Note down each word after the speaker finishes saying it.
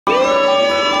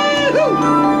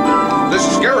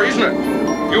scary, isn't it?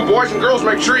 You boys and girls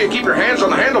make sure you keep your hands on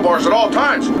the handlebars at all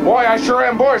times. Boy, I sure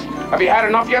am bushed. Have you had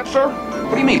enough yet, sir?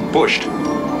 What do you mean, bushed?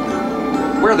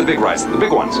 Where are the big rides? The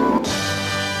big ones.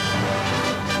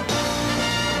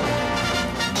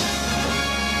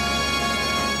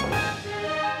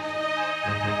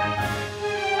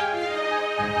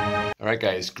 Alright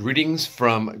guys, greetings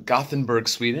from Gothenburg,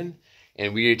 Sweden,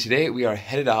 and today we are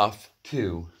headed off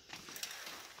to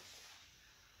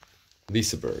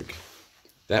Liseberg.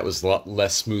 That was a lot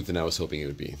less smooth than I was hoping it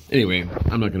would be. Anyway,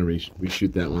 I'm not going to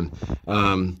reshoot that one.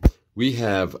 We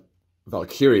have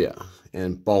Valkyria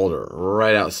and Balder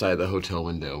right outside the hotel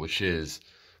window, which is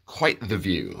quite the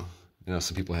view. You know,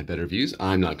 some people had better views.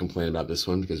 I'm not complaining about this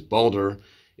one because Balder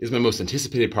is my most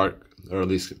anticipated park, or at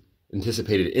least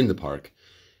anticipated in the park.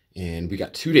 And we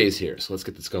got 2 days here, so let's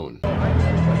get this going.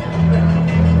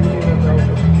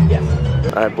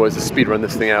 Alright boys, let's speed run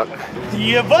this thing out.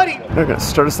 Yeah, buddy! They're gonna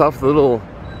start us off with a little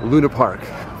Luna Park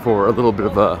for a little bit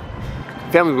of a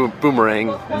family boomerang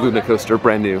Luna coaster,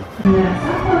 brand new.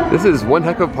 This is one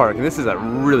heck of a park, and this is a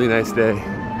really nice day.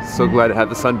 So glad to have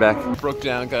the sun back. Broke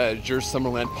down, got a Jers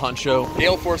Summerland poncho.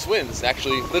 Gale force winds,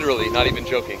 actually, literally, not even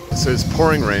joking. So it's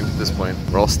pouring rain at this point.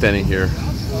 We're all standing here,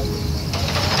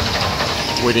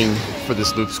 waiting for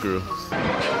this loop screw.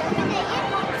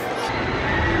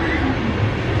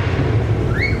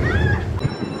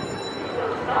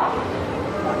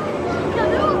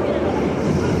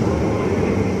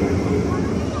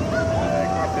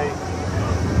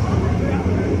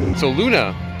 So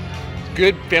Luna,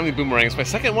 good family boomerang. It's my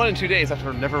second one in 2 days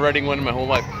after never riding one in my whole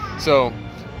life. So,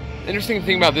 interesting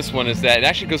thing about this one is that it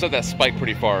actually goes up that spike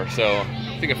pretty far. So,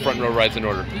 I think a front row ride's in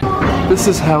order. This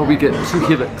is how we get to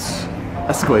Helix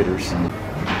escalators.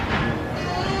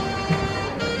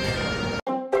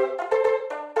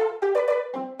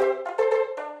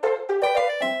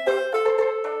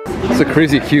 It's a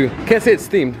crazy queue. Can't say it's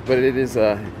themed, but it is.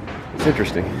 It's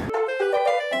interesting.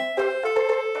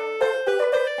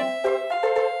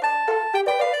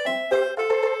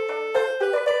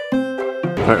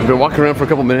 Alright, we've been walking around for a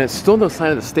couple minutes, still no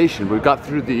sign of the station, but we got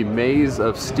through the maze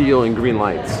of steel and green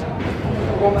lights.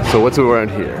 So what's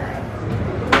around here?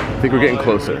 I think we're getting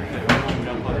closer.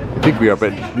 I think we are,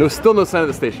 but still no sign of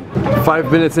the station.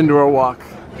 5 minutes into our walk,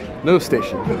 no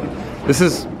station. I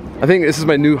think this is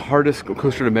my new hardest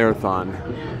coaster to marathon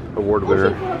award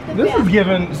winner. This is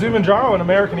giving Zumanjaro and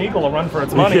American Eagle a run for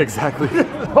its money. Yeah, exactly.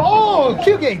 Oh,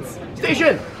 Q gates!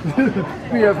 Station!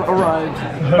 We have arrived.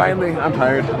 Finally, I'm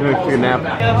tired. I'm gonna take a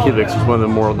nap. Helix is one of the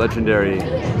more legendary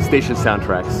station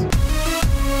soundtracks.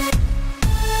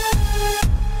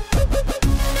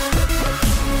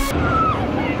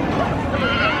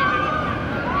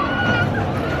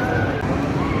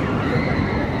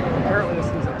 Apparently this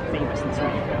thing's like famous in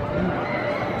Sweden.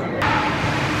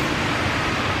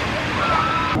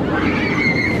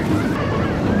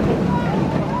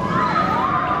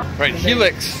 Right,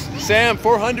 Helix. Sam,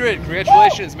 400,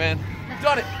 congratulations, man. We've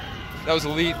done it. That was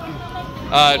elite.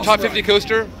 Top 50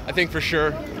 coaster, I think for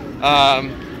sure.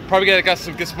 Probably got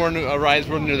some more rides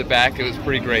running near the back. It was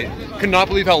pretty great. Could not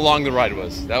believe how long the ride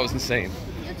was. That was insane.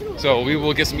 So we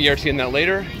will get some ERT in that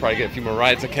later. Probably get a few more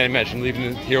rides. I can't imagine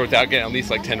leaving here without getting at least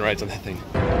like 10 rides on that thing.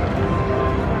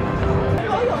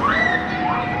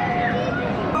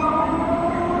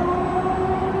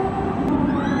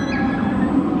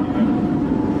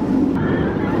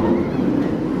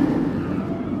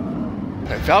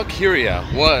 Valkyria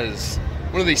was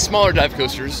one of the smaller dive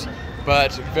coasters,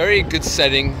 but very good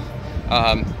setting.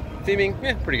 Theming,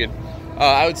 yeah, pretty good.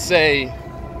 I would say,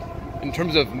 in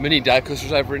terms of many dive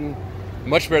coasters I've ridden,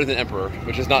 much better than Emperor,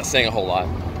 which is not saying a whole lot.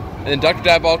 And then Dr.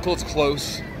 Diabolical, it's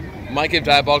close. Might give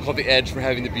Diabolical the edge for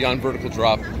having the beyond vertical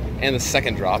drop and the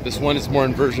second drop. This one is more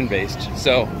inversion based.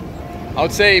 So I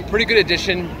would say pretty good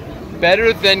addition.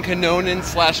 Better than Kanonen /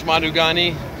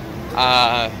 Madugani.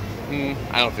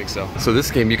 I don't think so. So this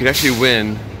game, you can actually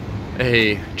win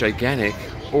a gigantic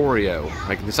Oreo.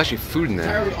 Like, there's actually food in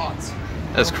there.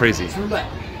 That's crazy. It's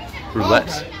roulette.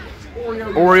 Roulette? Oh,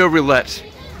 Oreo roulette.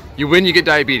 You win, you get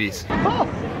diabetes. Oh.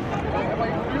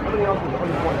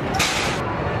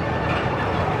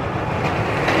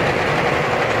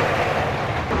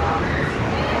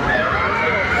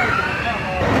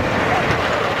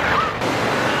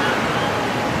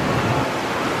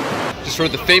 Just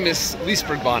rode the famous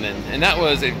Liseberg, and that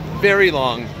was a very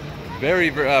long,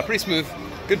 pretty smooth,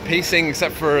 good pacing,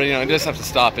 except for, you know, it does have to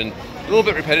stop and a little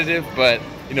bit repetitive, but,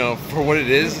 you know, for what it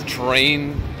is,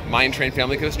 mine train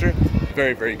family coaster,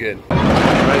 very, very good.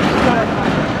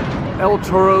 Right. El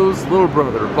Toro's little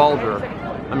brother, Balder.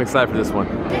 I'm excited for this one.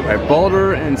 All right,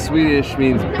 Balder in Swedish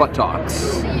means buttocks.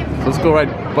 So let's go ride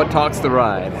buttocks the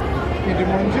ride. You did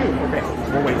one too? Okay,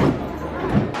 we'll wait.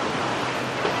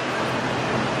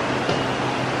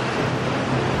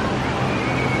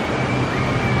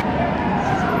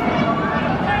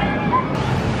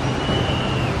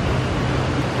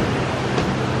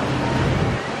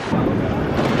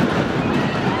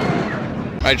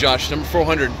 All right, Josh, number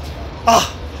 400.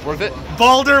 Oh, worth it?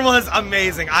 Balder was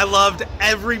amazing. I loved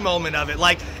every moment of it.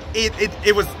 Like,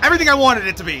 it was everything I wanted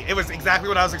it to be. It was exactly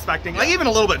what I was expecting. Like, even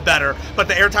a little bit better. But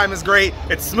the airtime is great.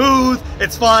 It's smooth.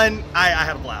 It's fun. I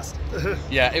had a blast.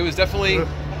 Yeah, it was definitely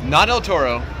not El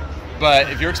Toro, but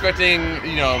if you're expecting,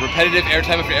 you know, repetitive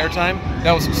airtime after airtime,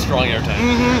 that was some strong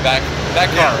airtime. Back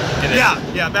car.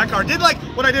 Yeah, back car. Did like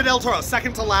what I did El Toro,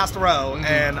 second to last row,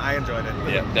 and I enjoyed it.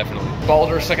 Yeah, definitely.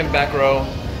 Balder, second back row.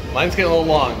 Line's getting a little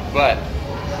long, but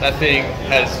that thing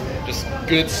has just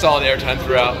good, solid airtime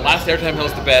throughout. Last airtime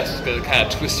hill's the best because it kind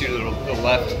of twists you to the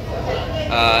left.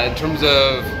 In terms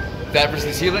of that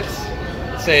versus Helix,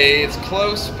 I'd say it's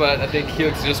close, but I think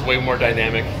Helix is just way more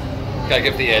dynamic. Gotta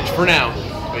give the edge for now,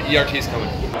 but ERT is coming.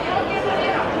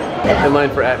 In line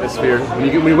for Atmosphere. When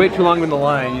you wait too long in the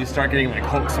line, you start getting like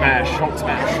Hulk smash, Hulk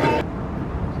smash.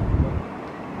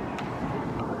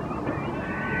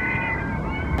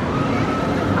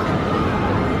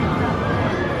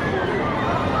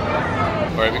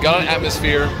 All right, we got on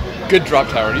Atmosphere. Good drop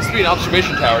tower. It used to be an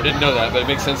observation tower. Didn't know that, but it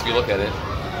makes sense if you look at it.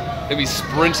 Then we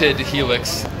sprinted to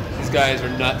Helix. These guys are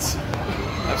nuts.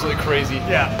 Absolutely crazy.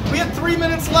 Yeah. We had 3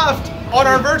 minutes left on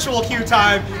our virtual queue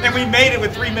time, and we made it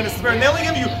with 3 minutes to spare. And they only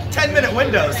give you 10-minute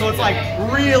windows, so it's like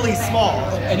really small.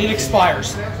 And it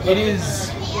expires. It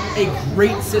is a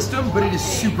great system, but it is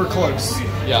super close.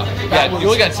 Yeah, you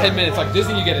only got 10 minutes. Like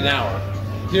Disney, you get an hour.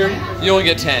 Here, you only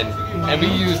get 10. And we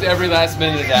used every last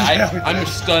minute of that. I'm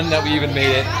stunned that we even made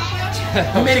it.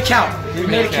 We made it count. We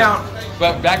made it count.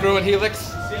 But back row at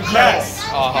Helix? Yes.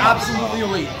 Absolutely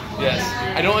elite. Yes.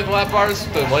 I don't like the lap bars.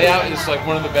 The layout is like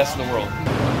one of the best in the world.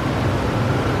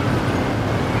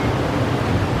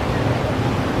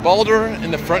 Balder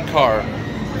in the front car.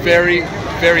 Very,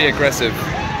 very aggressive.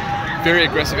 Very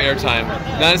aggressive airtime.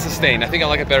 Not as sustained. I think I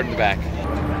like it better in the back.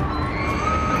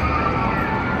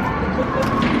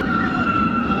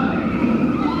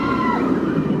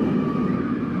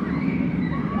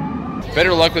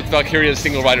 Better luck with Valkyria, the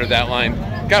single rider of that line.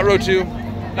 Got row 2,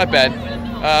 not bad.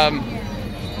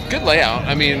 Good layout.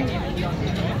 I mean,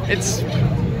 it's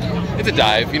a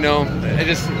dive, you know.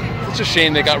 It's a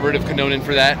shame they got rid of Kanonen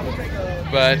for that,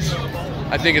 but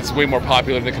I think it's way more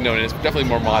popular than Kanonen. It's definitely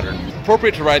more modern.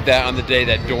 Appropriate to ride that on the day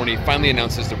that Dorney finally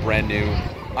announces the brand new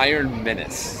Iron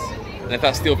Menace. And I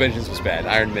thought Steel Vengeance was bad.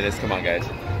 Iron Menace, come on, guys.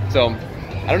 So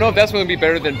I don't know if that's going to be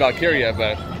better than Valkyria,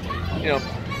 but you know.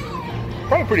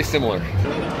 Probably pretty similar.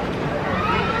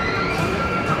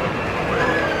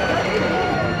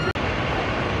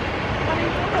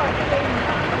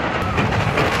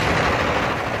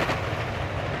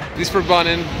 Liseberg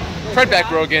in, tried back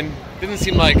row again. Didn't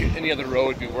seem like any other row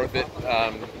would be worth it.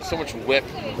 So much whip.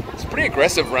 It's pretty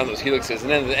aggressive around those helixes, and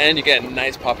then at the end you get a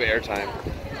nice pop of airtime.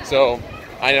 So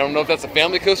I don't know if that's a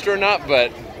family coaster or not,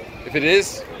 but if it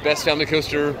is, best family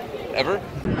coaster ever.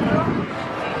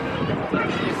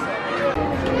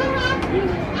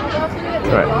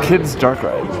 Alright, kids dark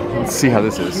ride. Let's see how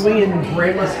this is. Are we in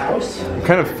Grandma's house?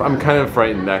 I'm kind of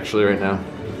frightened actually right now.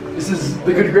 This is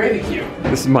the good gravy queue.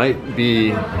 This might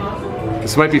be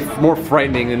more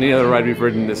frightening than any other ride we've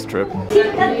ridden this trip.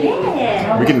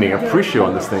 We're getting a pre-show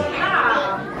on this thing.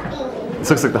 This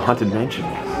looks like the Haunted Mansion.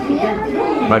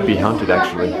 Might be haunted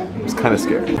actually. It's kind of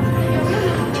scary.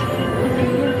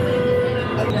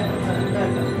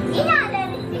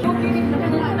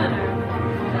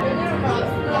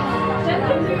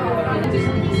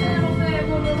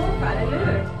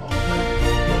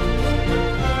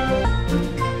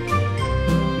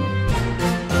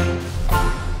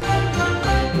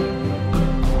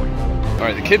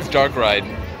 Alright, the kids' dark ride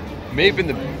may have been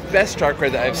the best dark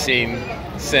ride that I've seen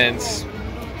since,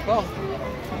 well,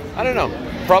 I don't know,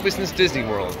 probably since Disney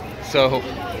World. So,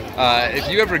 if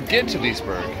you ever get to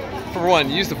Liseberg, for one,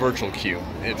 use the virtual queue.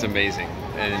 It's amazing.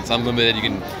 And it's unlimited. You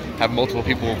can have multiple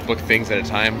people book things at a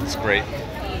time. It's great.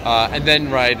 And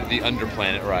then ride the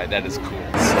Underplanet ride. That is cool.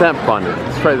 Stamp Bonder.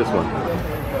 Let's try this one.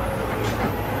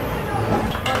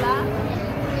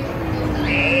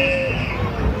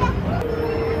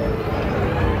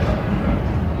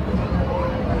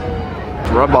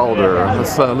 Balder.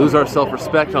 Let's lose our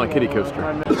self-respect on a kiddie coaster.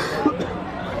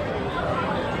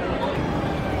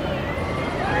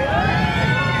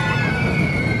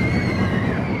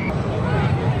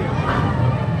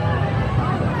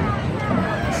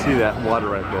 see that water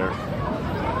right there.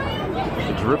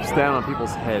 It drips down on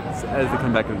people's heads as they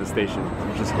come back into the station,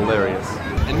 which is hilarious.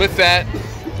 And with that,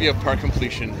 we have park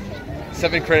completion.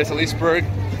 7 credits at Liseberg,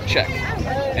 check.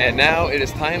 And now it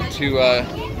is time to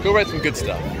go ride some good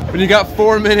stuff. When you got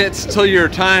 4 minutes till your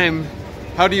time,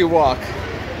 how do you walk?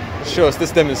 Show us,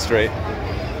 let's demonstrate.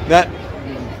 Not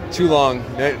too long,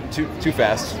 too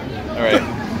fast. All right,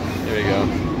 here we go.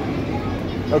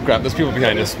 Oh crap, there's people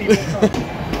behind us.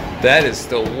 That is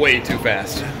still way too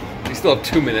fast. We still have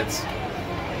 2 minutes.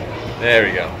 There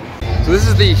we go. So this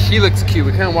is the Helix Queue.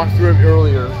 We kind of walked through it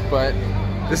earlier, but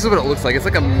this is what it looks like. It's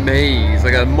like a maze,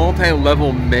 like a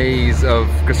multi-level maze of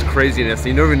just craziness.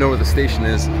 You don't even know where the station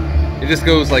is. It just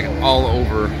goes like all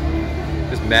over.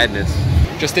 Just madness.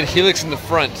 Just did Helix in the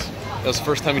front. That was the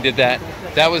first time we did that.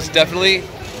 That was definitely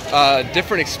a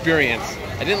different experience.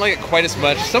 I didn't like it quite as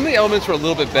much. Some of the elements were a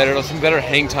little bit better. There was some better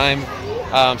hang time.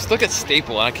 Still get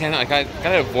stapled. I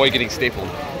gotta avoid getting stapled.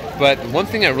 But one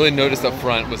thing I really noticed up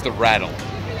front was the rattle.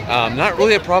 Not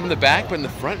really a problem in the back, but in the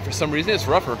front, for some reason, it's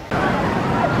rougher.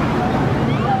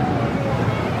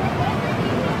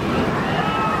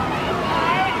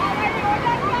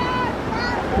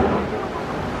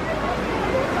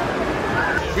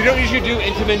 We don't usually do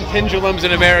Intamin pendulums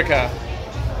in America,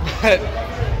 but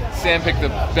Sam picked the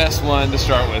best one to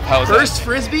start with. How was First that?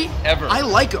 Frisbee? Ever. I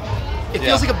like them. It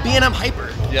feels like a B&M Hyper.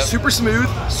 Yep. Super smooth,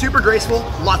 super graceful,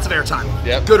 lots of airtime.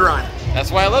 Yep. Good ride.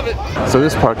 That's why I love it. So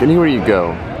this park, anywhere you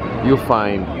go, you'll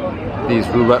find these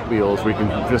roulette wheels where you can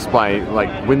just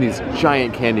win these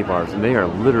giant candy bars, and they are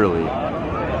literally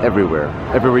everywhere.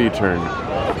 Everywhere you turn,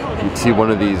 you see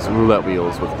one of these roulette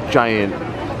wheels with giant,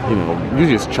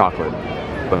 usually it's chocolate,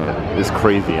 but it's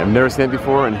crazy. I've never seen it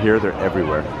before, and here they're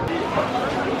everywhere.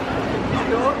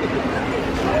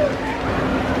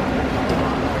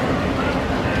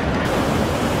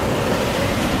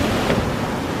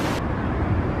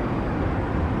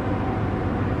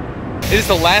 It is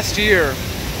the last year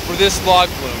for this log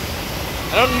flume.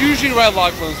 I don't usually ride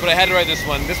log flumes, but I had to ride this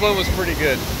one. This one was pretty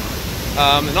good.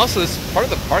 And also this part of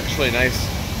the park is really nice.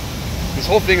 This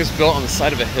whole thing is built on the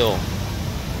side of a hill.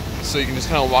 So you can just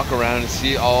kind of walk around and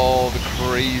see all the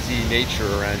crazy nature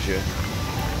around you.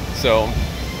 So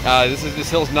this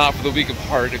hill's not for the weak of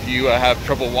heart. If you have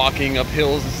trouble walking up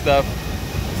hills and stuff,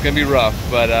 it's gonna be rough.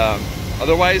 But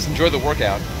otherwise, enjoy the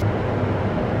workout.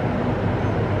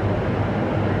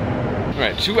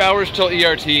 Alright, 2 hours till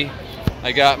ERT.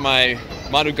 I got my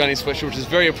Manu Gunny sweatshirt, which is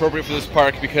very appropriate for this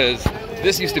park because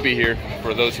this used to be here,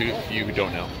 for those of you who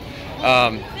don't know.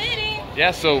 Yeah,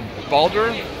 so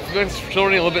Baldur, still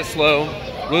running a little bit slow.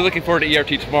 Really looking forward to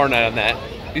ERT tomorrow night on that.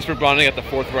 Liseberg Bonding got the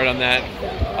 4th ride on that.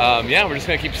 Yeah, we're just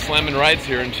going to keep slamming rides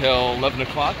here until 11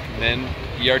 o'clock, and then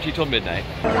ERT till midnight.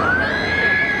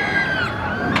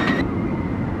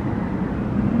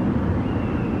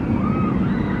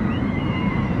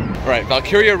 Alright,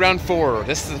 Valkyria round 4.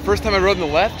 This is the first time I rode on the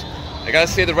left. I gotta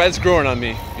say the ride's growing on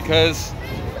me because,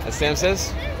 as Sam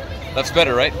says, left's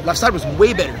better, right? Left side was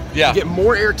way better. Yeah. You get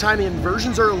more airtime, the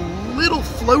inversions are a little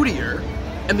floatier,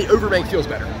 and the overbank feels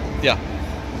better. Yeah.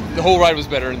 The whole ride was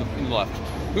better in the left.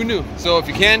 Who knew? So if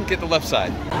you can, get the left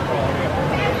side.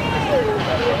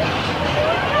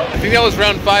 I think that was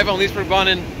round 5 on Liseberg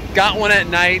Bonnen. Got one at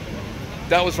night.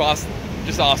 That was awesome.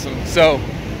 Just awesome. So,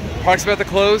 park's about to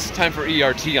close. Time for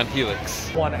ERT on Helix.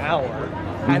 1 hour.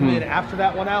 And then after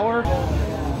that 1 hour,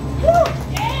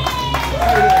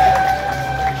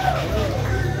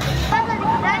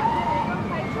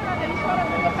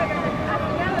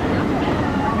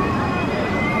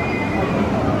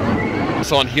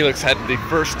 So on Helix, had the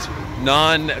first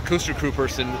non-coaster crew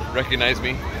person recognize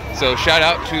me. So shout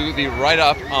out to the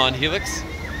ride-up on Helix.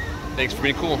 Thanks for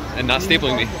being cool and not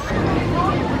stapling me.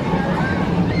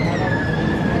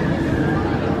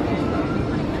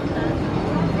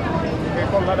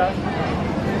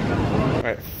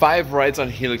 Alright, 5 rides on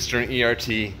Helix during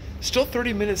ERT. Still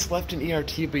 30 minutes left in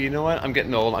ERT, but you know what? I'm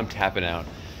getting old, I'm tapping out.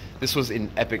 This was an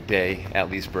epic day at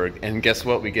Liseberg, and guess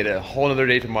what? We get a whole other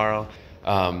day tomorrow.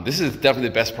 This is definitely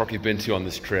the best park we've been to on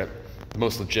this trip. The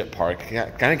most legit park.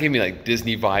 Kind of gave me like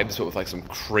Disney vibes, but with like some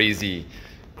crazy,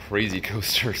 crazy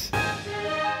coasters.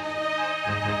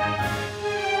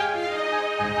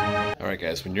 Alright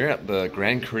guys, when you're at the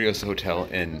Grand Curioso Hotel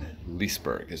in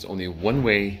Liseberg, there's only one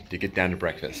way to get down to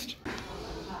breakfast.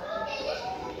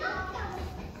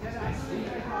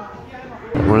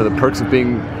 One of the perks of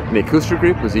being in a coaster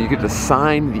group was that you get to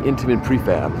sign the Intamin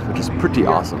prefab, which is pretty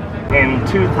awesome. In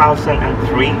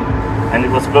 2003, and it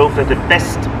was voted the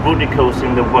best woody coaster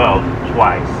in the world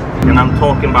twice. And I'm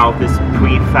talking about this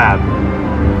prefab.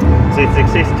 So it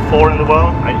exists 4 in the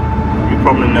world, you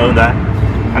probably know that.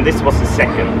 and this was the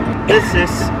second. This is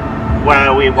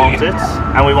where we want it,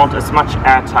 and we want as much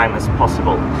airtime as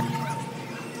possible.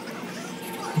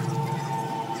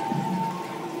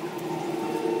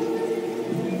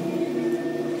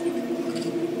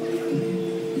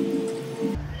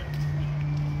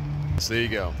 So there you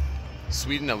go.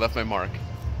 Sweden, I left my mark.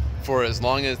 For as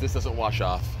long as this doesn't wash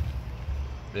off,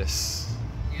 this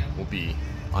will be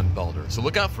on Balder. So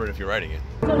look out for it if you're riding it.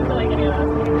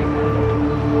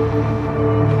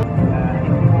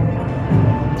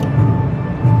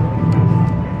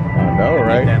 All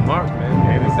right. That mark,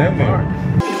 man. It's that mark.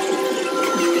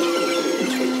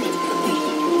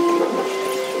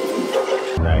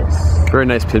 Nice. Very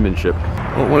nice penmanship.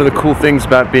 Well, one of the cool things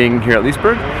about being here at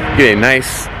Liseberg, you get a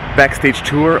nice backstage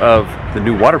tour of the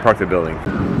new water park they're building.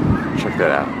 Check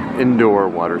that out. Indoor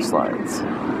water slides.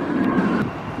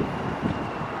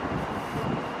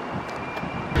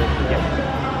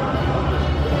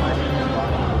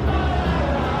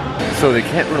 So they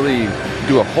can't really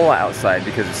do a whole lot outside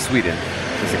because it's Sweden,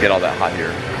 just to get all that hot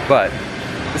here. But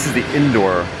this is the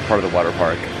indoor part of the water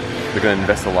park. They're going to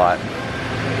invest a lot.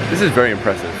 This is very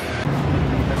impressive.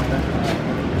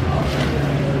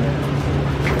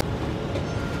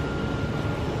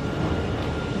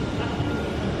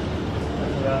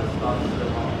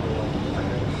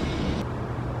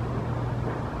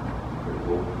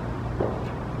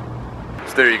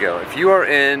 So there you go. If you are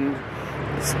in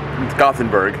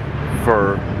Gothenburg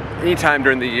for any time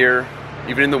during the year,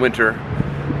 even in the winter,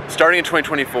 starting in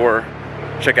 2024,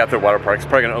 check out their water park. It's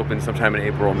probably going to open sometime in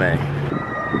April or May.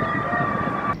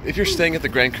 If you're staying at the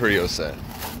Grand Curiosa,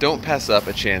 don't pass up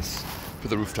a chance for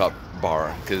the rooftop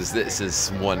bar, because this is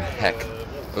one heck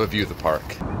of a view of the park.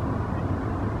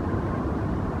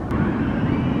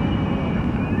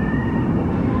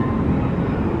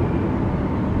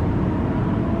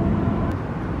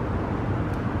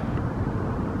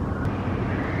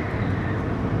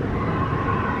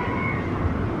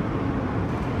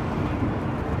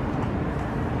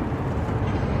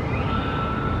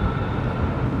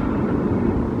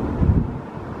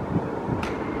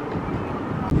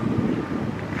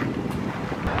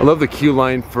 I love the queue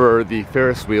line for the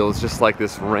Ferris wheel. It's just like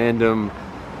this random,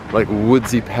 like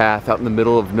woodsy path out in the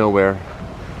middle of nowhere.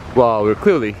 Well, we're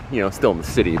clearly, you know, still in the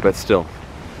city, but still.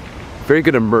 Very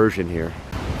good immersion here.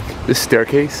 This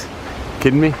staircase,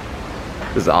 kidding me?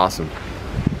 This is awesome.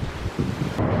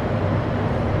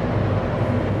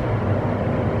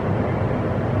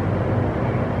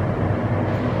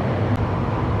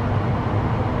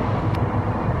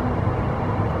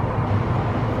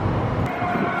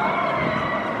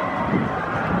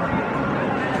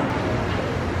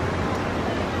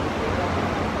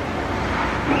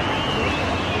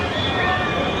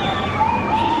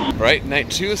 All right, night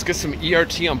 2, let's get some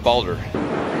ERT on Balder.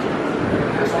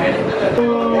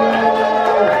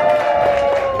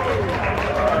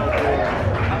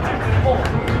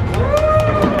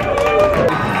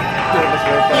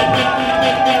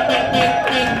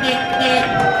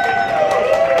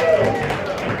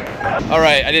 All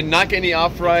right, I did not get any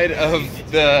off-ride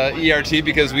of the ERT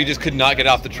because we just could not get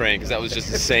off the train because that was just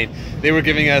insane. They were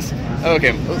giving us,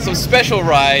 okay, some special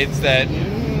rides that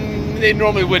they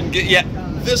normally wouldn't get yet.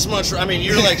 This much, I mean,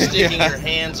 you're like sticking your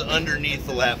hands underneath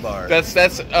the lap bar.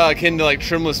 That's akin to like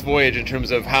Trimless Voyage in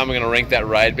terms of how I'm going to rank that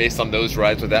ride based on those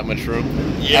rides with that much room.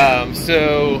 Yeah.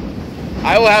 So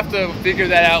I will have to figure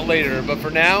that out later, but for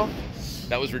now,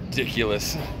 that was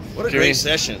ridiculous. What a great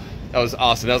session. That was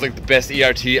awesome. That was like the best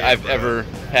ERT I've ever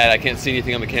had. I can't see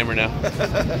anything on the camera now.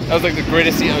 That was like the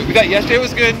greatest ERT. We got yesterday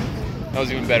was good. That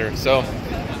was even better. So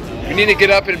we need to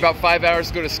get up in about 5 hours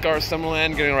to go to Scar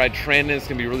Summerland. Going to ride Trandon. It's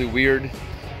going to be really weird.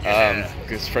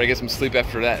 Just try to get some sleep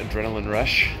after that adrenaline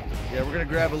rush. Yeah, we're gonna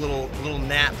grab a little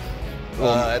nap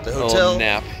at the hotel.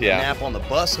 Nap, yeah. A nap on the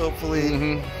bus, hopefully,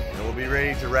 and we'll be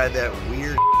ready to ride that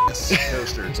weird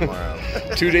coaster tomorrow.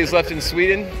 2 days left in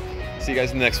Sweden. See you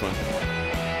guys in the next one.